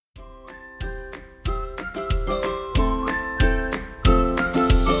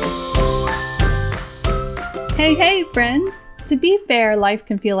Hey, friends! To be fair, life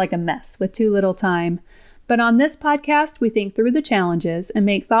can feel like a mess with too little time. But on this podcast, we think through the challenges and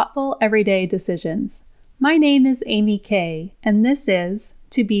make thoughtful, everyday decisions. My name is Amy Kay, and this is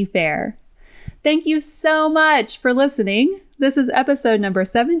To Be Fair. Thank you so much for listening. This is episode number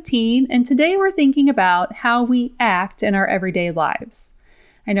 17, and today we're thinking about how we act in our everyday lives.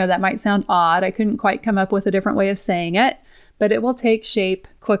 I know that might sound odd. I couldn't quite come up with a different way of saying it, but it will take shape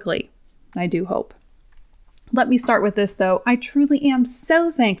quickly. I do hope. Let me start with this, though. I truly am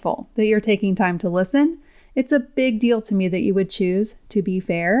so thankful that you're taking time to listen. It's a big deal to me that you would choose to be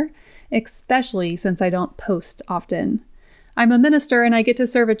fair, especially since I don't post often. I'm a minister and I get to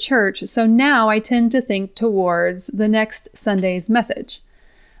serve a church, so now I tend to think towards the next Sunday's message.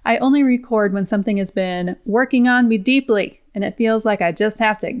 I only record when something has been working on me deeply, and it feels like I just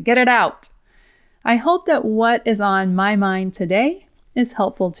have to get it out. I hope that what is on my mind today is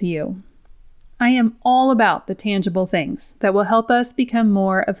helpful to you. I am all about the tangible things that will help us become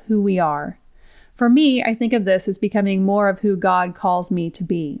more of who we are. For me, I think of this as becoming more of who God calls me to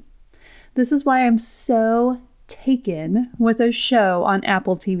be. This is why I'm so taken with a show on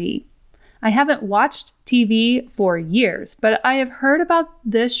Apple TV. I haven't watched TV for years, but I have heard about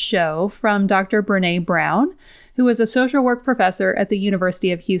this show from Dr. Brené Brown, who is a social work professor at the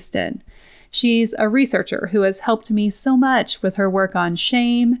University of Houston. She's a researcher who has helped me so much with her work on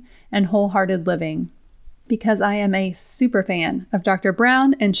shame and wholehearted living. Because I am a super fan of Dr.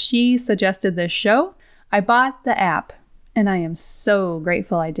 Brown and she suggested this show, I bought the app and I am so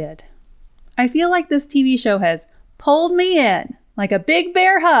grateful I did. I feel like this TV show has pulled me in like a big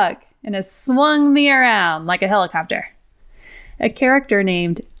bear hug and has swung me around like a helicopter. A character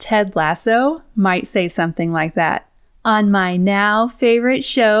named Ted Lasso might say something like that on my now favorite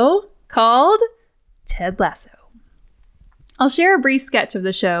show called Ted Lasso. I'll share a brief sketch of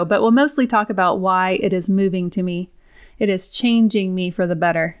the show, but we'll mostly talk about why it is moving to me. It is changing me for the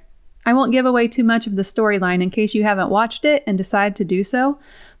better. I won't give away too much of the storyline in case you haven't watched it and decide to do so,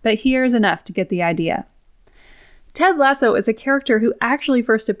 but here's enough to get the idea. Ted Lasso is a character who actually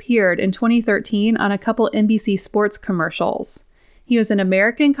first appeared in 2013 on a couple NBC Sports commercials. He was an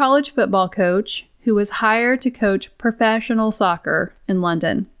American college football coach who was hired to coach professional soccer in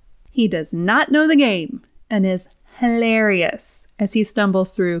London. He does not know the game and is hilarious as he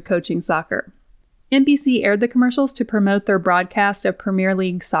stumbles through coaching soccer. NBC aired the commercials to promote their broadcast of Premier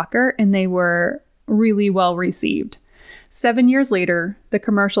League soccer, and they were really well received. 7 years later, the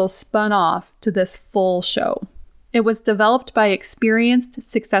commercials spun off to this full show. It was developed by experienced,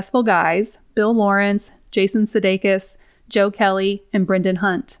 successful guys, Bill Lawrence, Jason Sudeikis, Joe Kelly, and Brendan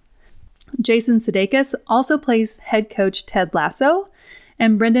Hunt. Jason Sudeikis also plays head coach Ted Lasso,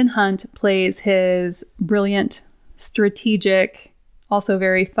 and Brendan Hunt plays his brilliant, strategic, also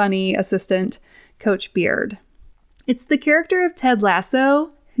very funny assistant, Coach Beard. It's the character of Ted Lasso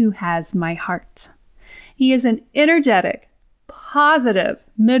who has my heart. He is an energetic, positive,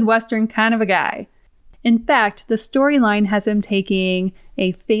 Midwestern kind of a guy. In fact, the storyline has him taking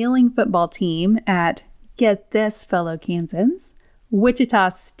a failing football team at, get this, fellow Kansans, Wichita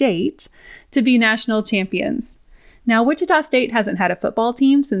State, to be national champions. Now, Wichita State hasn't had a football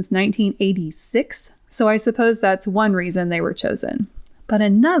team since 1986, so I suppose that's one reason they were chosen. But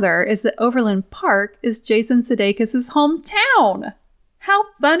another is that Overland Park is Jason Sudeikis' hometown. How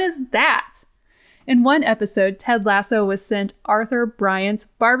fun is that? In one episode, Ted Lasso was sent Arthur Bryant's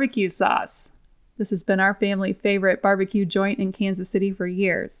barbecue sauce. This has been our family favorite barbecue joint in Kansas City for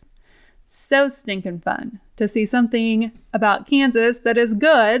years. So stinking fun to see something about Kansas that is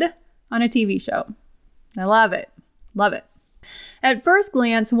good on a TV show. I love it. Love it. At first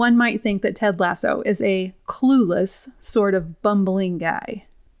glance, one might think that Ted Lasso is a clueless sort of bumbling guy,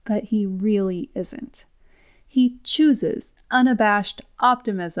 but he really isn't. He chooses unabashed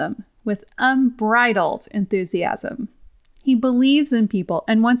optimism with unbridled enthusiasm. He believes in people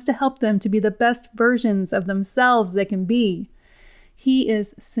and wants to help them to be the best versions of themselves they can be. He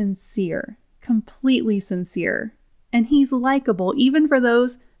is sincere, completely sincere, and he's likable even for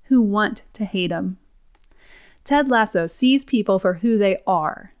those who want to hate him. Ted Lasso sees people for who they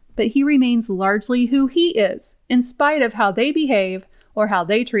are, but he remains largely who he is, in spite of how they behave or how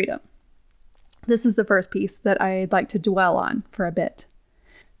they treat him. This is the first piece that I'd like to dwell on for a bit.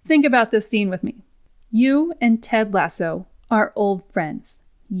 Think about this scene with me. You and Ted Lasso are old friends,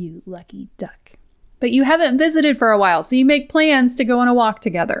 you lucky duck. But you haven't visited for a while, so you make plans to go on a walk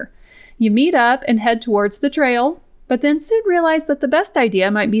together. You meet up and head towards the trail, but then soon realize that the best idea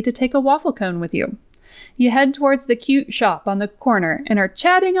might be to take a waffle cone with you. You head towards the cute shop on the corner and are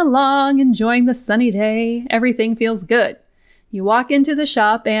chatting along, enjoying the sunny day. Everything feels good. You walk into the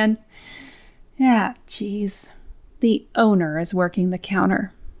shop and Yeah, geez. The owner is working the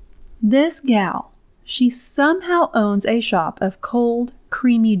counter. This gal, she somehow owns a shop of cold,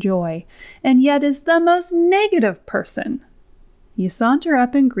 creamy joy, and yet is the most negative person. You saunter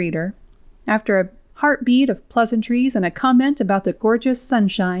up and greet her. After a heartbeat of pleasantries and a comment about the gorgeous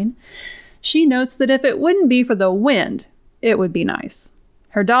sunshine, she notes that if it wouldn't be for the wind, it would be nice.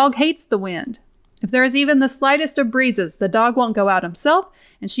 Her dog hates the wind. If there is even the slightest of breezes, the dog won't go out himself,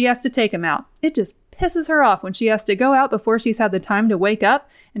 and she has to take him out. It just pisses her off when she has to go out before she's had the time to wake up,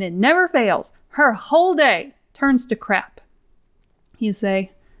 and it never fails. Her whole day turns to crap. You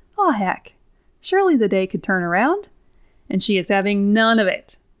say, "Oh, heck, surely the day could turn around." And she is having none of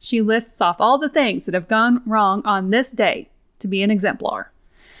it. She lists off all the things that have gone wrong on this day to be an exemplar.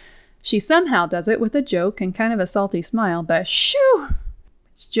 She somehow does it with a joke and kind of a salty smile, but shoo!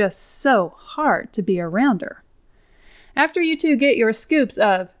 It's just so hard to be around her. After you two get your scoops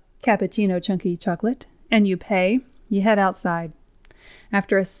of cappuccino chunky chocolate and you pay, you head outside.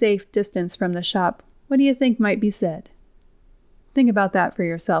 After a safe distance from the shop, what do you think might be said? Think about that for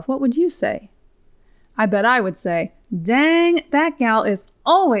yourself. What would you say? I bet I would say, "Dang, that gal is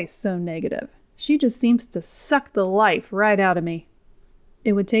always so negative. She just seems to suck the life right out of me."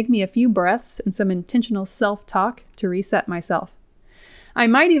 It would take me a few breaths and some intentional self-talk to reset myself. I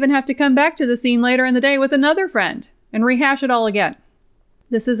might even have to come back to the scene later in the day with another friend and rehash it all again.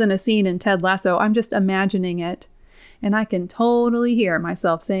 This isn't a scene in Ted Lasso. I'm just imagining it, and I can totally hear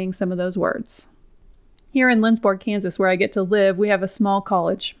myself saying some of those words. Here in Lindsborg, Kansas, where I get to live, we have a small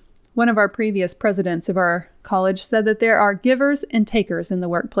college. One of our previous presidents of our college said that there are givers and takers in the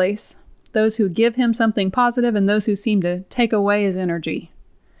workplace. Those who give him something positive and those who seem to take away his energy.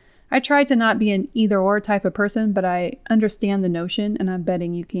 I try to not be an either-or type of person, but I understand the notion, and I'm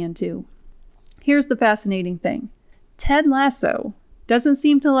betting you can too. Here's the fascinating thing. Ted Lasso doesn't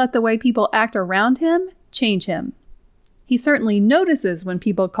seem to let the way people act around him change him. He certainly notices when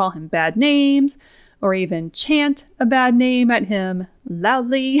people call him bad names, or even chant a bad name at him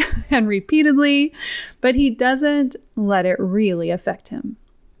loudly and repeatedly, but he doesn't let it really affect him.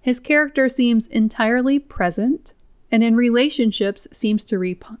 His character seems entirely present, and in relationships seems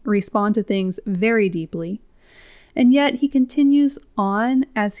to respond to things very deeply, and yet he continues on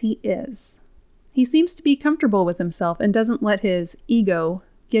as he is. He seems to be comfortable with himself and doesn't let his ego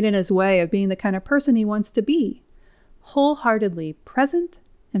get in his way of being the kind of person he wants to be, wholeheartedly present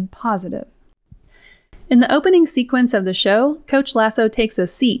and positive. In the opening sequence of the show, Coach Lasso takes a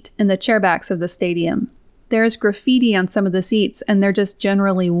seat in the chairbacks of the stadium. There is graffiti on some of the seats, and they're just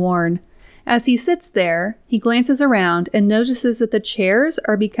generally worn. As he sits there, he glances around and notices that the chairs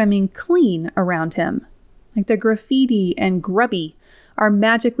are becoming clean around him. Like the graffiti and grubby are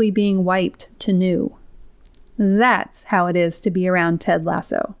magically being wiped to new. That's how it is to be around Ted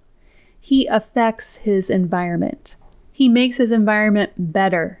Lasso. He affects his environment. He makes his environment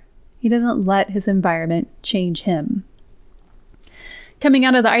better. He doesn't let his environment change him. Coming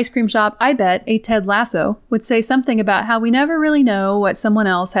out of the ice cream shop, I bet a Ted Lasso would say something about how we never really know what someone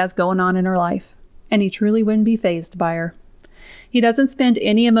else has going on in her life, and he truly wouldn't be fazed by her. He doesn't spend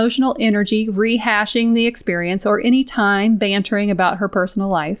any emotional energy rehashing the experience or any time bantering about her personal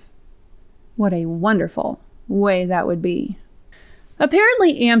life. What a wonderful way that would be.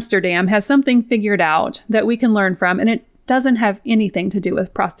 Apparently, Amsterdam has something figured out that we can learn from, and it doesn't have anything to do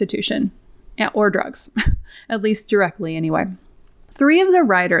with prostitution or drugs, at least directly anyway. 3 of the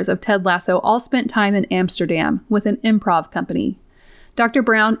writers of Ted Lasso all spent time in Amsterdam with an improv company. Dr.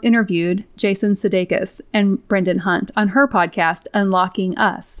 Brown interviewed Jason Sudeikis and Brendan Hunt on her podcast, Unlocking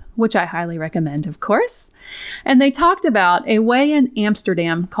Us, which I highly recommend, of course. And they talked about a way in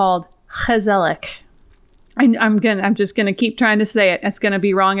Amsterdam called gezellig. I'm just going to keep trying to say it. It's going to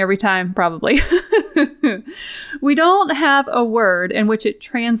be wrong every time, probably. We don't have a word in which it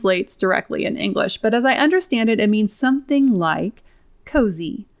translates directly in English, but as I understand it, it means something like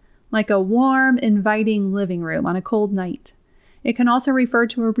cozy, like a warm, inviting living room on a cold night. It can also refer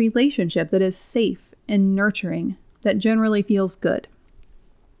to a relationship that is safe and nurturing, that generally feels good.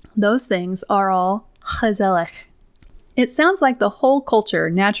 Those things are all gezellig. It sounds like the whole culture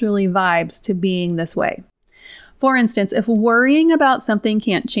naturally vibes to being this way. For instance, if worrying about something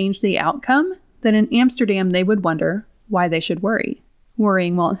can't change the outcome, then in Amsterdam they would wonder why they should worry.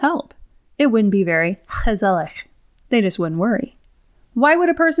 Worrying won't help. It wouldn't be very gezellig. They just wouldn't worry. Why would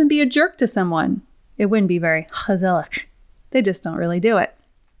a person be a jerk to someone? It wouldn't be very gezellig. They just don't really do it.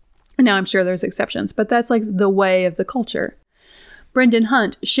 Now, I'm sure there's exceptions, but that's like the way of the culture. Brendan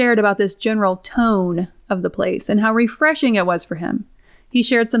Hunt shared about this general tone of the place and how refreshing it was for him. He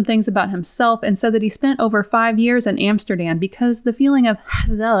shared some things about himself and said that he spent over 5 years in Amsterdam because the feeling of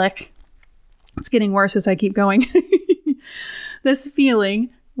gezellig It's getting worse as I keep going. This feeling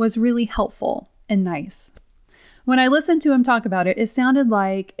was really helpful and nice. When I listened to him talk about it, it sounded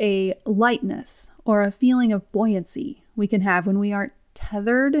like a lightness or a feeling of buoyancy we can have when we aren't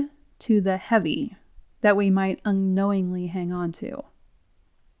tethered to the heavy that we might unknowingly hang on to.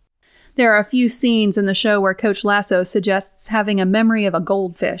 There are a few scenes in the show where Coach Lasso suggests having a memory of a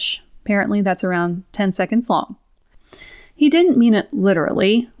goldfish. Apparently that's around 10 seconds long. He didn't mean it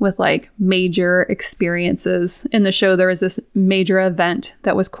literally with major experiences. In the show, there was this major event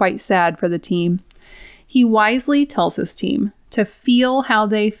that was quite sad for the team. He wisely tells his team to feel how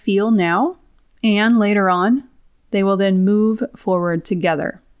they feel now, and later on, they will then move forward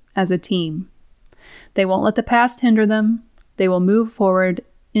together as a team. They won't let the past hinder them. They will move forward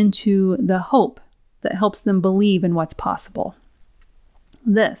into the hope that helps them believe in what's possible.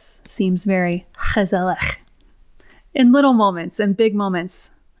 This seems very chazalech. In little moments and big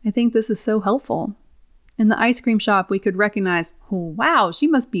moments, I think this is so helpful. In the ice cream shop, we could recognize, oh, wow, she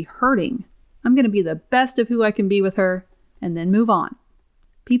must be hurting. I'm going to be the best of who I can be with her, and then move on.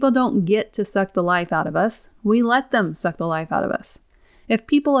 People don't get to suck the life out of us. We let them suck the life out of us. If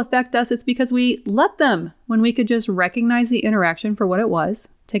people affect us, it's because we let them, when we could just recognize the interaction for what it was,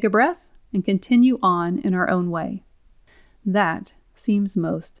 take a breath, and continue on in our own way. That seems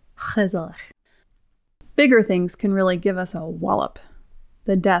most chazalech. Bigger things can really give us a wallop.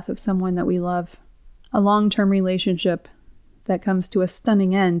 The death of someone that we love. A long-term relationship that comes to a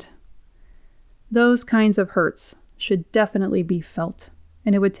stunning end. Those kinds of hurts should definitely be felt,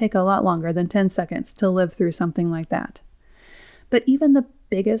 and it would take a lot longer than 10 seconds to live through something like that. But even the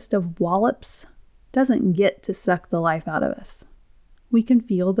biggest of wallops doesn't get to suck the life out of us. We can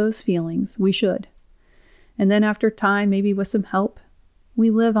feel those feelings, we should. And then after time, maybe with some help, we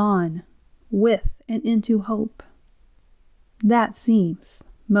live on with and into hope. That seems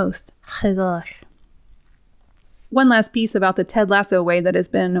most chazalech. One last piece about the Ted Lasso way that has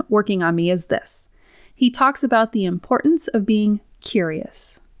been working on me is this. He talks about the importance of being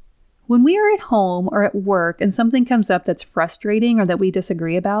curious. When we are at home or at work and something comes up that's frustrating or that we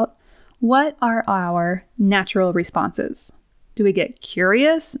disagree about, what are our natural responses? Do we get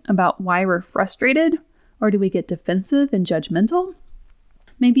curious about why we're frustrated? Or do we get defensive and judgmental?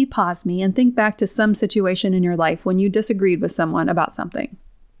 Maybe pause me and think back to some situation in your life when you disagreed with someone about something.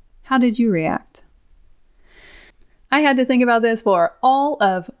 How did you react? I had to think about this for all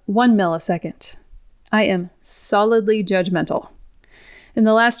of 1 millisecond. I am solidly judgmental. In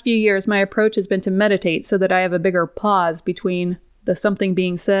the last few years, my approach has been to meditate so that I have a bigger pause between the something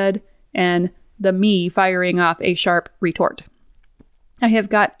being said and the me firing off a sharp retort. I have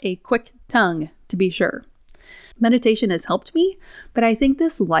got a quick tongue, to be sure. Meditation has helped me, but I think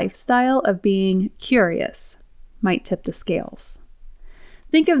this lifestyle of being curious might tip the scales.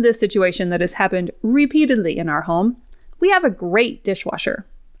 Think of this situation that has happened repeatedly in our home. We have a great dishwasher.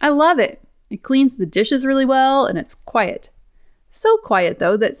 I love it. It cleans the dishes really well and it's quiet. So quiet,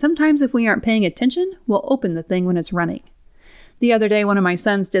 though, that sometimes if we aren't paying attention, we'll open the thing when it's running. The other day, one of my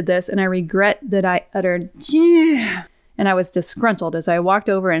sons did this, and I regret that I uttered, "Gee," and I was disgruntled as I walked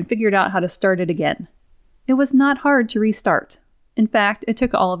over and figured out how to start it again. It was not hard to restart. In fact, it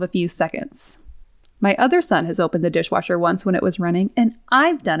took all of a few seconds. My other son has opened the dishwasher once when it was running, and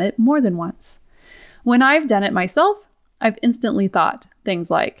I've done it more than once. When I've done it myself, I've instantly thought things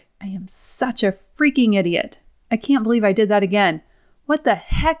like, I am such a freaking idiot. I can't believe I did that again. What the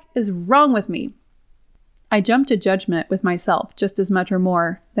heck is wrong with me? I jump to judgment with myself just as much or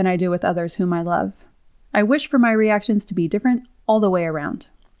more than I do with others whom I love. I wish for my reactions to be different all the way around.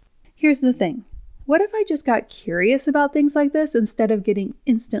 Here's the thing. What if I just got curious about things like this instead of getting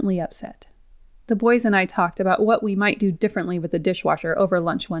instantly upset? The boys and I talked about what we might do differently with the dishwasher over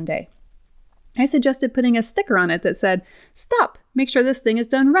lunch one day. I suggested putting a sticker on it that said, "Stop, make sure this thing is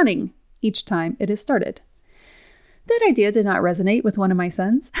done running," each time it is started. That idea did not resonate with one of my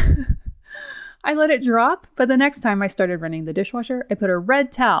sons. I let it drop, but the next time I started running the dishwasher, I put a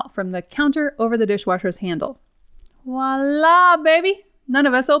red towel from the counter over the dishwasher's handle. Voila, baby! None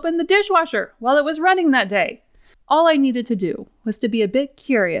of us opened the dishwasher while it was running that day. All I needed to do was to be a bit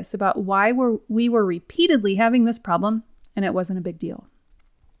curious about why we were repeatedly having this problem, and it wasn't a big deal.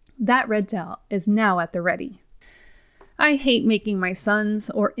 That red towel is now at the ready. I hate making my sons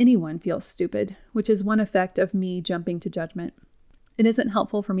or anyone feel stupid, which is one effect of me jumping to judgment. It isn't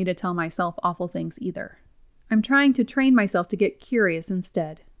helpful for me to tell myself awful things either. I'm trying to train myself to get curious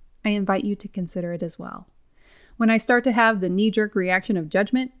instead. I invite you to consider it as well. When I start to have the knee-jerk reaction of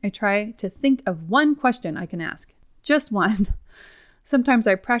judgment, I try to think of one question I can ask. Just one. Sometimes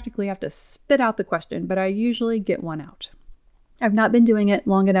I practically have to spit out the question, but I usually get one out. I've not been doing it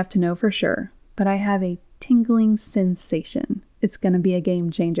long enough to know for sure, but I have a tingling sensation. It's going to be a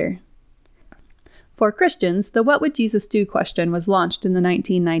game changer. For Christians, the What Would Jesus Do question was launched in the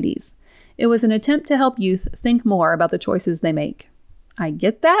 1990s. It was an attempt to help youth think more about the choices they make. I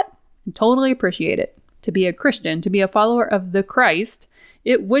get that and totally appreciate it. To be a Christian, to be a follower of the Christ,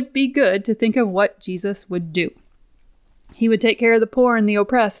 it would be good to think of what Jesus would do. He would take care of the poor and the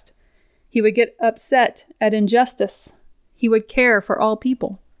oppressed. He would get upset at injustice. He would care for all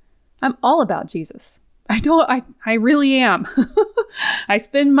people. I'm all about Jesus. I really am. I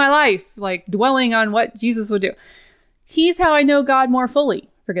spend my life dwelling on what Jesus would do. He's how I know God more fully,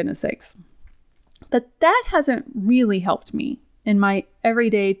 for goodness sakes. But that hasn't really helped me in my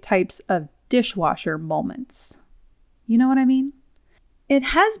everyday types of dishwasher moments. You know what I mean? It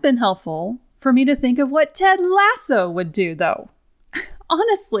has been helpful for me to think of what Ted Lasso would do, though.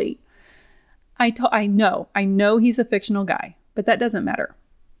 Honestly, I know he's a fictional guy, but that doesn't matter.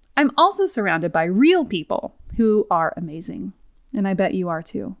 I'm also surrounded by real people who are amazing, and I bet you are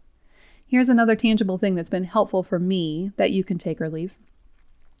too. Here's another tangible thing that's been helpful for me that you can take or leave.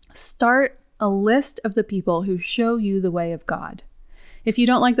 Start a list of the people who show you the way of God. If you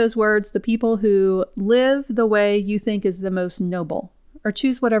don't like those words, the people who live the way you think is the most noble, or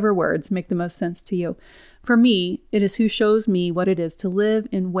choose whatever words make the most sense to you. For me, it is who shows me what it is to live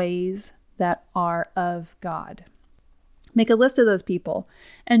in ways that are of God. Make a list of those people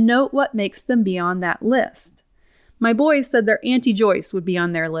and note what makes them be on that list. My boys said their Auntie Joyce would be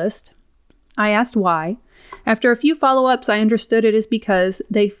on their list. I asked why. After a few follow-ups, I understood it is because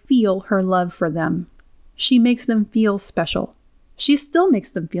they feel her love for them. She makes them feel special. She still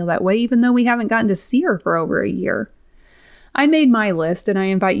makes them feel that way, even though we haven't gotten to see her for over a year. I made my list, and I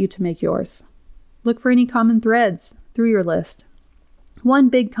invite you to make yours. Look for any common threads through your list. One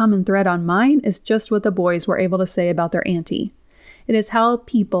big common thread on mine is just what the boys were able to say about their auntie. It is how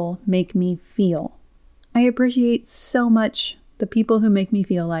people make me feel. I appreciate so much the people who make me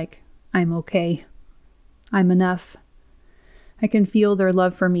feel like I'm okay. I'm enough. I can feel their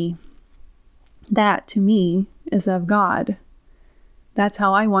love for me. That, to me, is of God. That's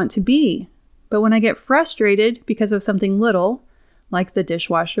how I want to be. But when I get frustrated because of something little, like the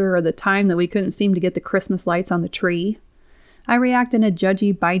dishwasher or the time that we couldn't seem to get the Christmas lights on the tree, I react in a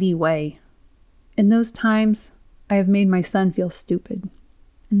judgy, bitey way. In those times, I have made my son feel stupid.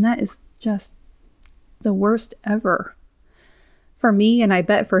 And that is just the worst ever. For me, and I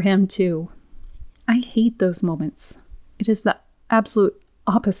bet for him too. I hate those moments. It is the absolute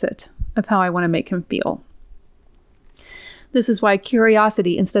opposite of how I want to make him feel. This is why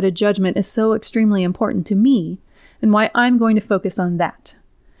curiosity instead of judgment is so extremely important to me, and why I'm going to focus on that.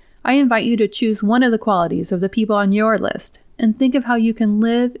 I invite you to choose one of the qualities of the people on your list and think of how you can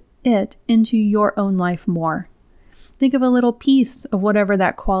live it into your own life more. Think of a little piece of whatever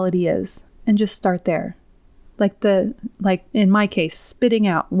that quality is and just start there. Like in my case, spitting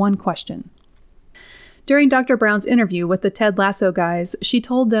out one question. During Dr. Brown's interview with the Ted Lasso guys, she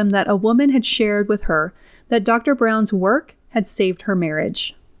told them that a woman had shared with her that Dr. Brown's work had saved her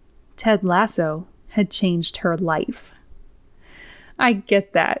marriage. Ted Lasso had changed her life. I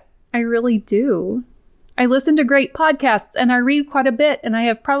get that. I really do. I listen to great podcasts and I read quite a bit, and I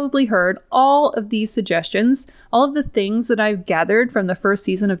have probably heard all of these suggestions, all of the things that I've gathered from the first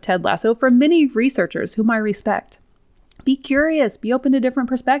season of Ted Lasso from many researchers whom I respect. Be curious, be open to different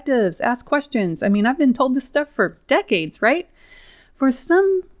perspectives, ask questions. I mean, I've been told this stuff for decades, right? For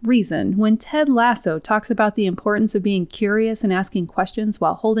some reason, when Ted Lasso talks about the importance of being curious and asking questions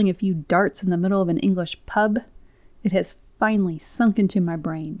while holding a few darts in the middle of an English pub, it has finally sunk into my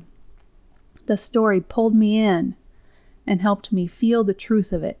brain. The story pulled me in and helped me feel the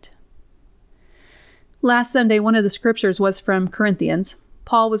truth of it. Last Sunday, one of the scriptures was from Corinthians.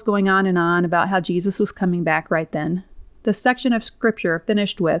 Paul was going on and on about how Jesus was coming back right then. The section of scripture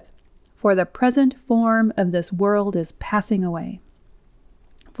finished with, "For the present form of this world is passing away."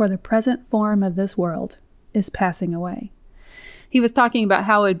 For the present form of this world is passing away. He was talking about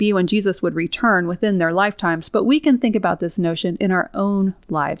how it would be when Jesus would return within their lifetimes, but we can think about this notion in our own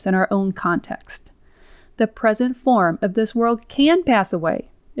lives, in our own context. The present form of this world can pass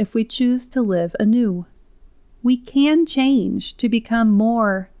away if we choose to live anew. We can change to become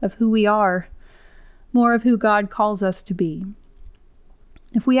more of who we are, more of who God calls us to be.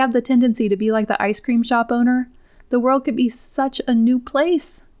 If we have the tendency to be like the ice cream shop owner, the world could be such a new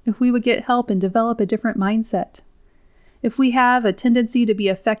place if we would get help and develop a different mindset. If we have a tendency to be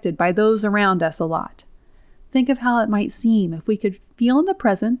affected by those around us a lot, think of how it might seem if we could feel in the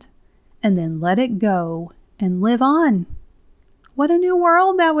present and then let it go and live on. What a new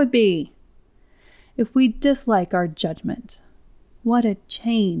world that would be. If we dislike our judgment, What a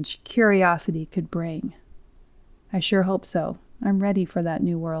change curiosity could bring. I sure hope so. I'm ready for that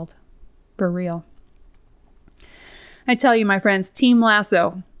new world. For real. I tell you, my friends, Team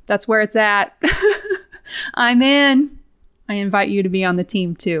Lasso, that's where it's at. I'm in. I invite you to be on the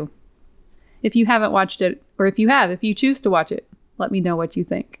team too. If you haven't watched it, or if you choose to watch it, let me know what you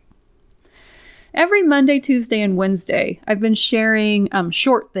think. Every Monday, Tuesday, and Wednesday, I've been sharing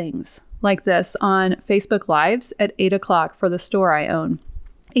short things like this on Facebook Lives at 8 o'clock for the store I own,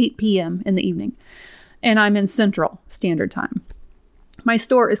 8 p.m. in the evening. And I'm in Central Standard Time. My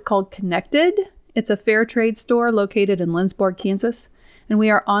store is called Connected. It's a fair trade store located in Lindsborg, Kansas, and we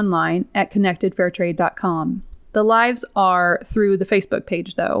are online at connectedfairtrade.com. The lives are through the Facebook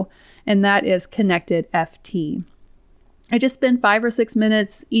page, though, and that is Connected FT. I just spend 5 or 6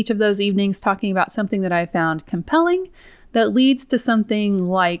 minutes each of those evenings talking about something that I found compelling that leads to something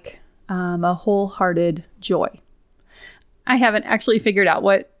like a wholehearted joy. I haven't actually figured out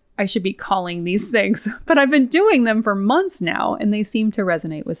what I should be calling these things, but I've been doing them for months now, and they seem to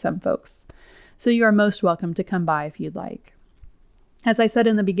resonate with some folks. So you are most welcome to come by if you'd like. As I said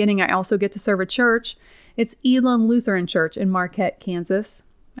in the beginning, I also get to serve a church. It's Elam Lutheran Church in Marquette, Kansas.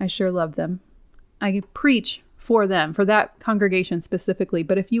 I sure love them. I preach for them, for that congregation specifically,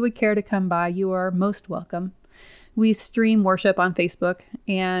 but if you would care to come by, you are most welcome. We stream worship on Facebook,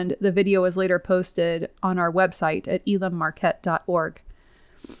 and the video is later posted on our website at elammarquette.org.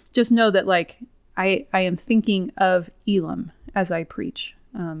 Just know that I am thinking of Elam as I preach.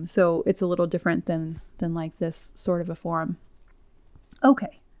 So it's a little different than like this sort of a forum.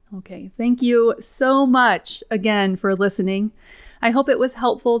 Okay. Thank you so much again for listening. I hope it was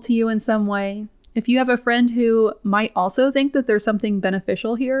helpful to you in some way. If you have a friend who might also think that there's something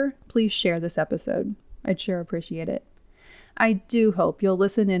beneficial here, please share this episode. I'd sure appreciate it. I do hope you'll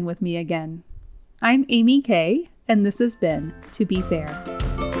listen in with me again. I'm Amy Kay, and this has been To Be Fair.